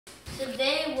So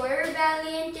they were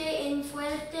valiente and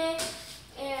fuerte,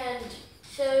 and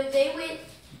so they went.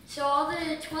 So all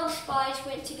the 12 spies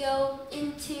went to go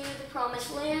into the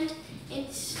promised land and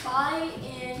spy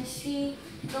and see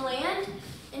the land,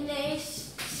 and they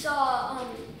saw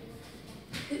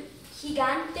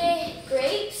gigante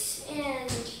grapes and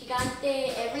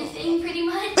gigante everything pretty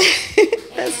much.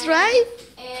 That's right.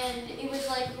 And it was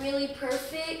like really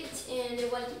perfect, and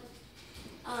it wasn't.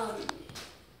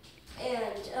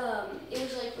 It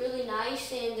was like really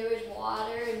nice, and there was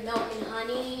water and milk and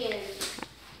honey, and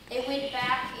they went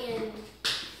back and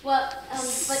but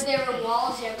there were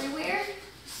walls everywhere.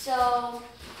 So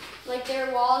like there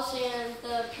were walls, and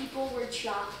the people were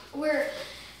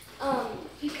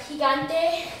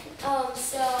gigante.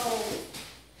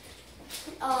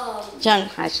 John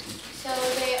Hash. So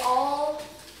they all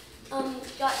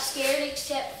got scared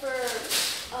except for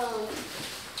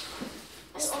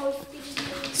I always forget his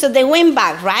name. So they went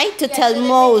back, right, to tell so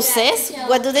Moses.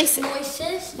 What do they say?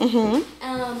 Moses.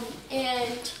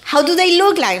 And How do they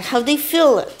look like? How they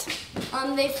feel it?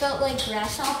 they felt like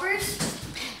grasshoppers.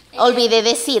 Olvidé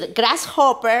decir,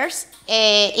 grasshoppers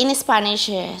in Spanish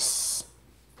is...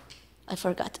 I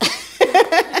forgot.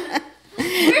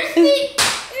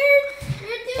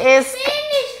 It's,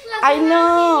 I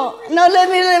know. No, let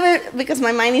me, because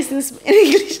my mind is in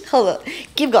English. Hold on.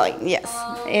 Keep going. Yes.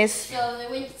 So they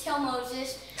went to tell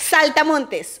Moses.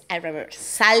 Saltamontes. I remember.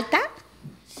 Salta.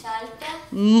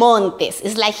 Montes.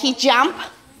 It's like he jumped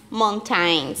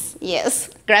mountains. Yes.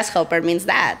 Grasshopper means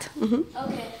that.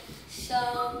 Okay.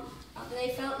 So they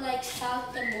felt like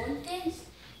saltamontes,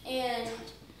 and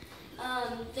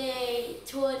they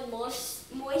told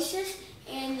Moses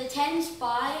and the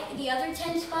other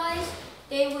 10 spies,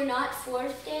 they were not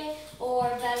fuerte or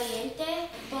valiente,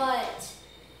 but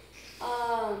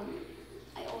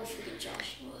I always forget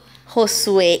Joshua.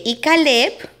 Josué y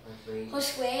Caleb.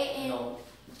 Josué and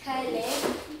Caleb,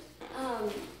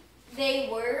 they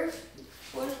were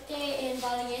fuerte and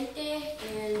valiente,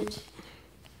 and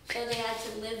so they had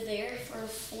to live there for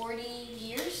 40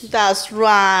 years. That's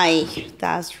right.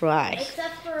 That's right.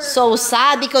 Except for, so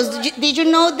sad, because did you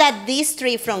know that these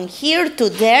three from here to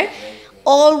there,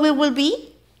 all we will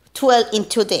be 12 in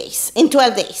 2 days. In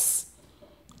 12 days.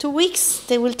 2 weeks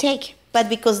they will take. But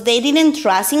because they didn't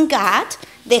trust in God,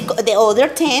 the other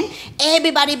 10,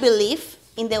 everybody believed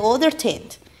in the other 10.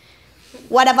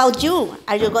 What about you?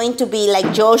 Are you going to be like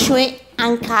Josué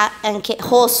and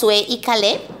Josué y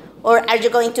Caleb? Or are you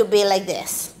going to be like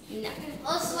this? No.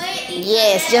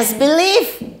 Yes, just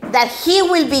believe that He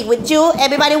will be with you.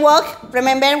 Everybody walk.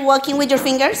 Remember walking with your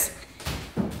fingers?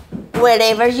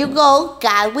 Wherever you go,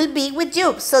 God will be with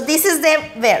you. So this is the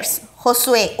verse.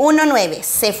 Josué 1:9.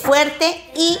 Sé fuerte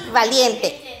y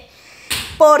valiente,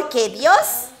 porque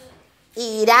Dios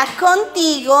irá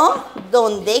contigo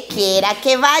donde quiera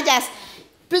que vayas.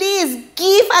 Please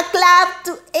give a clap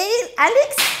to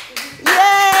Alex.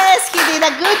 Yes, he did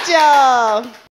a good job.